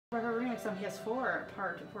remix on ps4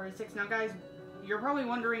 part 46. Now guys, you're probably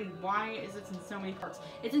wondering why is it in so many parts.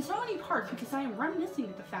 It's in so many parts because I am reminiscing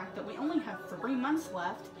at the fact that we only have 3 months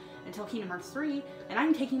left until Kingdom Hearts 3, and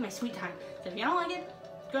I'm taking my sweet time. So if you don't like it,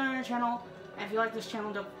 go on our channel, and if you like this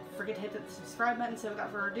channel, don't forget to hit the subscribe button. So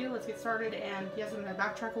without further ado, let's get started. And yes, I'm going to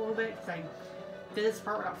backtrack a little bit because I did this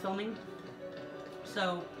part without filming.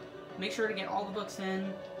 So make sure to get all the books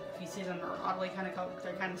in. If you see them, they're oddly kind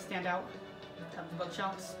of stand out of the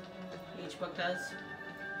bookshelves. Each book does.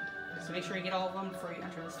 So make sure you get all of them before you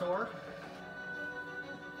enter the store.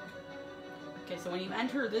 Okay, so when you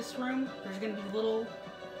enter this room, there's going to be little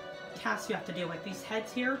tasks you have to do, like these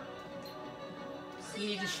heads here. You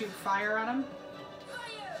need to shoot fire at them.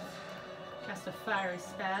 Cast a fiery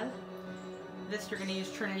spell. This you're going to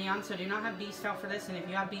use Trinity on, so do not have Beast out for this, and if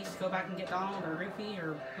you have Beast, go back and get Donald or Rufy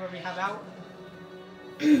or whoever you have out.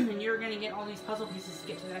 And you're going to get all these puzzle pieces to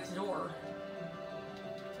get to the next door.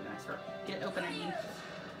 To the next door. Get it open, I mean.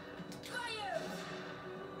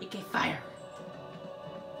 AK fire!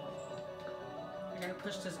 You're going to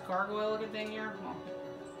push this gargoyle looking thing here. Come on.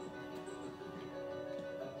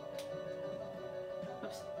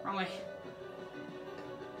 Oops, wrong way.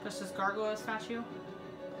 Push this gargoyle statue.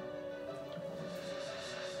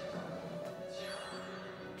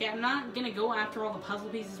 Okay, I'm not going to go after all the puzzle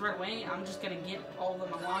pieces right away. I'm just going to get all of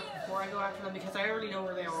them unlocked before I go after them because I already know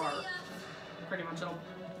where they are. Pretty much, it'll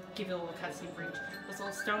give you a little cutscene for each. This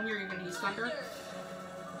little stone here, you're going to use Thunder.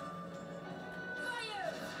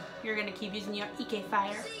 You're going to keep using your EK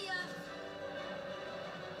Fire. It's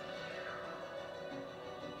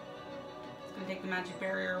going to take the magic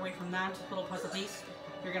barrier away from that little puzzle piece.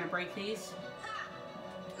 You're going to break these.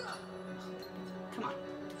 Come on.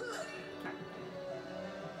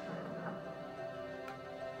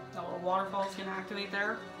 The little waterfall is going to activate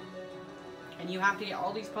there. And you have to get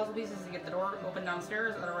all these puzzle pieces to get the door open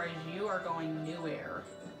downstairs, otherwise you are going nowhere.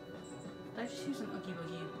 Did I just use an Oogie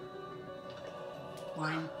Boogie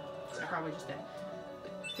line? I probably just did.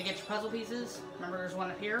 To get your puzzle pieces, remember there's one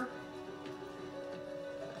up here.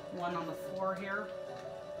 One on the floor here.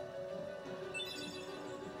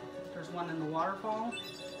 There's one in the waterfall.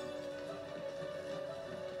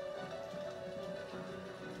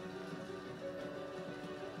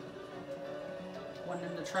 One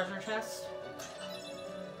in the treasure chest.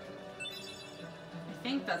 I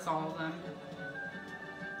think that's all of them.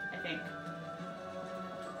 I think.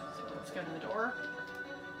 So let's go to the door.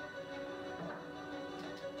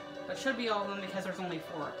 That should be all of them because there's only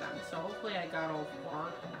 4 of them. So hopefully I got all 4.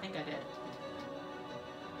 I think I did.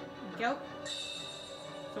 There we go.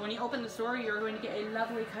 So when you open this door, you're going to get a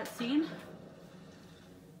lovely cutscene.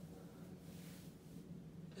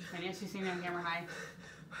 And yes, you see me on camera. Hi.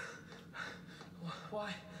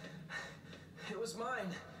 Why? It was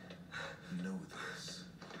mine. Know this.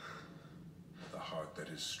 The heart that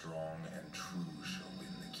is strong and true shall win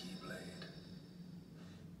the Keyblade.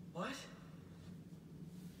 What?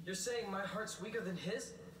 You're saying my heart's weaker than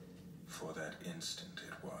his? For that instant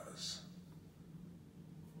it was.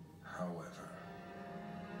 However,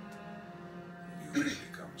 you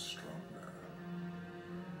have become stronger.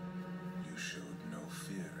 You showed no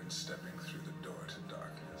fear in stepping through the door to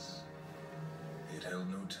darkness. It held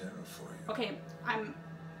no terror for you. Okay,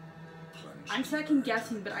 I'm second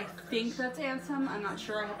guessing, but I think that's Ansem. I'm not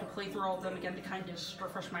sure. I have to play through all of them again to kind of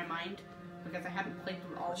refresh my mind because I haven't played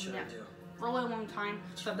through all of them yet for a really long time.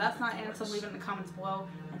 So if that's not Ansem, leave it in the comments below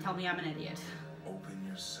and tell me I'm an idiot. Open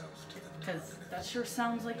yourself to the Because that sure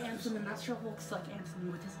sounds like Ansem, and that sure looks like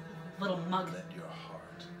Ansem with his little mug. Let your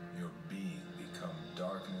heart, your being become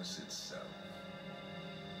darkness itself.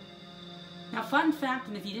 Now, fun fact,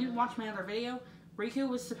 and if you didn't watch my other video, Riku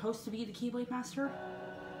was supposed to be the Keyblade Master.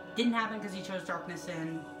 Didn't happen because he chose darkness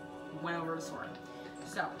and went over to sword.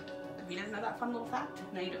 So, if you didn't know that fun little fact,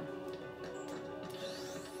 now you do.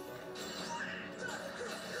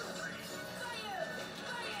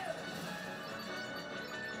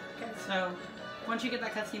 Okay, so once you get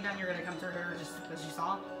that cutscene done, you're going to come through here just as you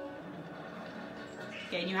saw.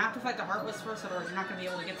 Okay, and you have to fight the Heartless first, otherwise you're not going to be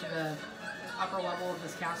able to get to the upper level of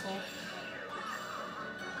this castle.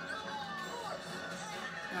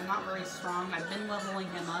 And I'm not very strong. I've been leveling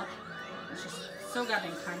him up. It's just so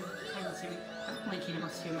goddamn time consuming. I'm playing Kingdom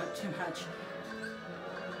Hearts too much.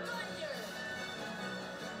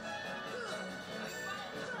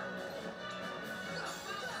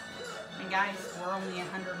 And guys, we're only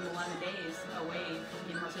 111 days away from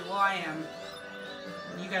Kingdom Hearts 2. Well, I am.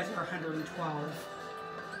 You guys are 112.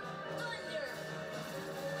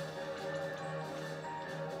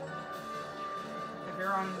 If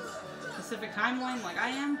you're on Pacific timeline like I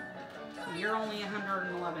am, you're only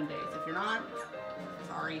 111 days. If you're not,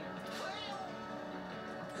 sorry.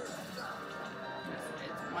 It's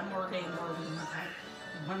one more day more than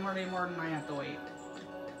one more day more than I have to wait.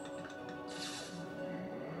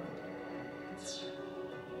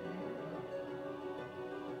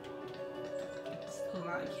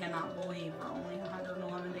 I cannot believe we're only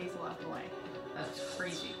 111 days left away. That's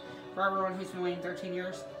crazy. For everyone who's been waiting 13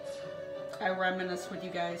 years, I reminisce with you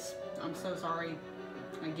guys. I'm so sorry.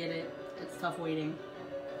 I get it. It's tough waiting.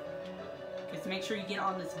 Just make sure you get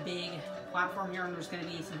on this big platform here, and there's going to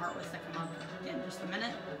be some heartless that come up in just a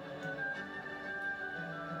minute.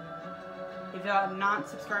 If you have not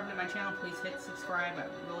subscribed to my channel, please hit subscribe. I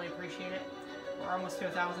really appreciate it. We're almost to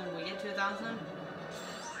 1,000. When we get to 1,000,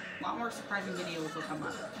 a lot more surprising videos will come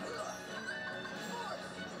up.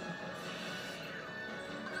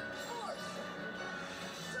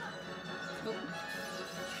 Oh.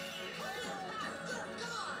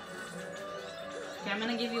 Okay, I'm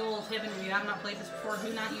gonna give you a little tip, and if you have not played this before,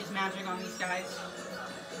 do not use magic on these guys.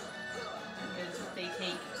 Because they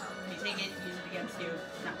take it, use it against you.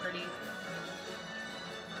 It's not pretty.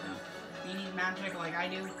 So, if you need magic like I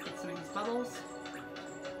do, get some of these bubbles.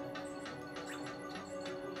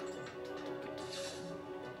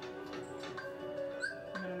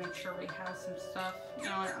 Make sure we have some stuff. You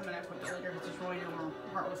know what? I'm gonna equip it later because there's really no more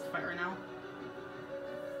heartless to fight right now.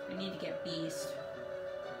 I need to get Beast.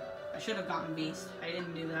 I should have gotten Beast. I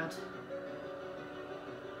didn't do that.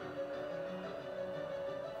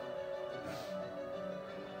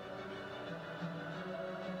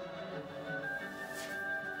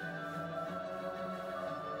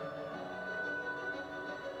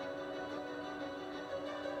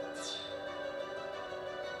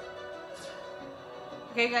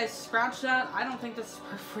 Okay guys, scratch that. I don't think this is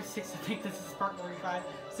part 46, I think this is part 45.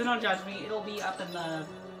 So don't judge me, it'll be up in the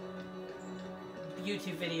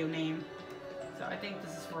YouTube video name. So I think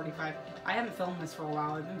this is 45. I haven't filmed this for a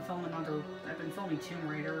while. I've been filming Tomb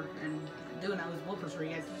Raider and doing those bloopers for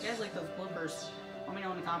you guys. If you guys like those bloopers, let me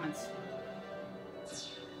know in the comments.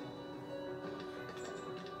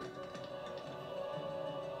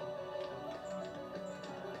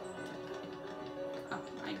 Oh,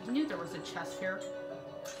 I knew there was a chest here.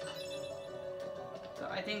 So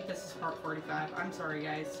I think this is part 45. I'm sorry,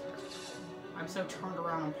 guys. I'm so turned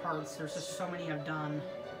around on parts. There's just so many I've done.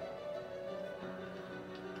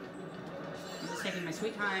 I'm just taking my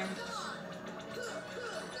sweet time.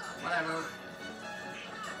 Whatever.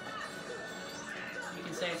 You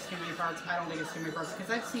can say it's too many parts. I don't think it's too many parts.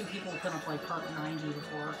 Because I've seen people put up like part 90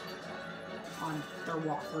 before on their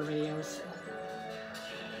walkthrough videos.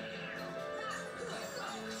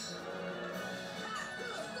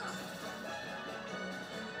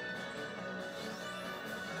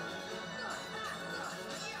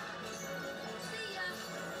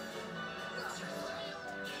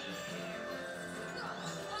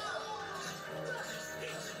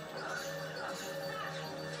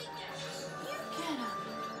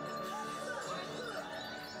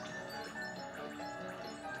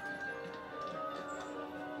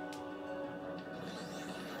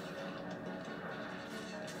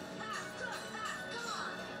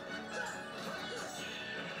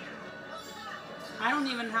 I don't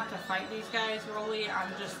even have to fight these guys, really.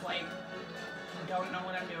 I'm just like, don't know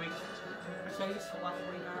what I'm doing. I'm so used to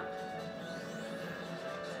leveling up.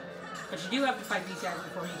 But you do have to fight these guys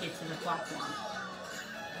before you get to the platform.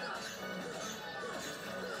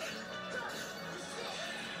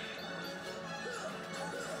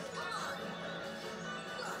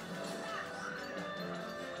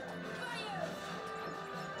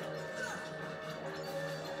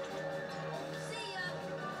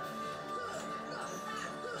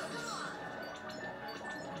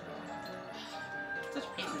 Such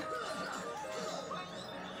pain.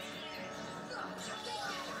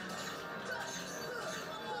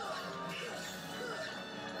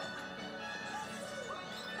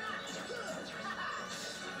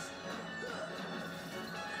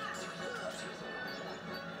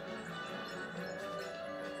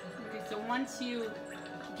 Okay, so once you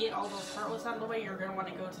get all those heartless out of the way, you're going to want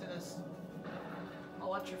to go to this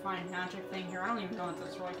electrifying magic thing here. I don't even know what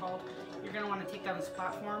that's really called. You're going to want to take down this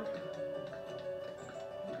platform.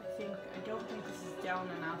 I don't think this is down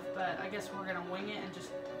enough, but I guess we're gonna wing it and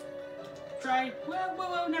just try.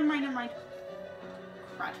 Whoa, never mind.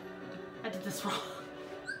 Crud. I did this wrong.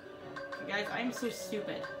 Okay, guys, I'm so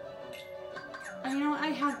stupid. And you know what? I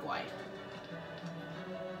had glide.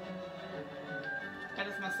 I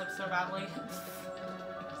just messed up so badly.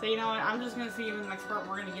 So you know what? I'm just gonna see you in the next part.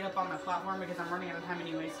 We're gonna get up on that platform because I'm running out of time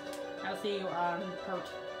anyways. I'll see you on part,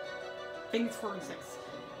 I think it's 46.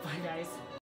 Bye, guys.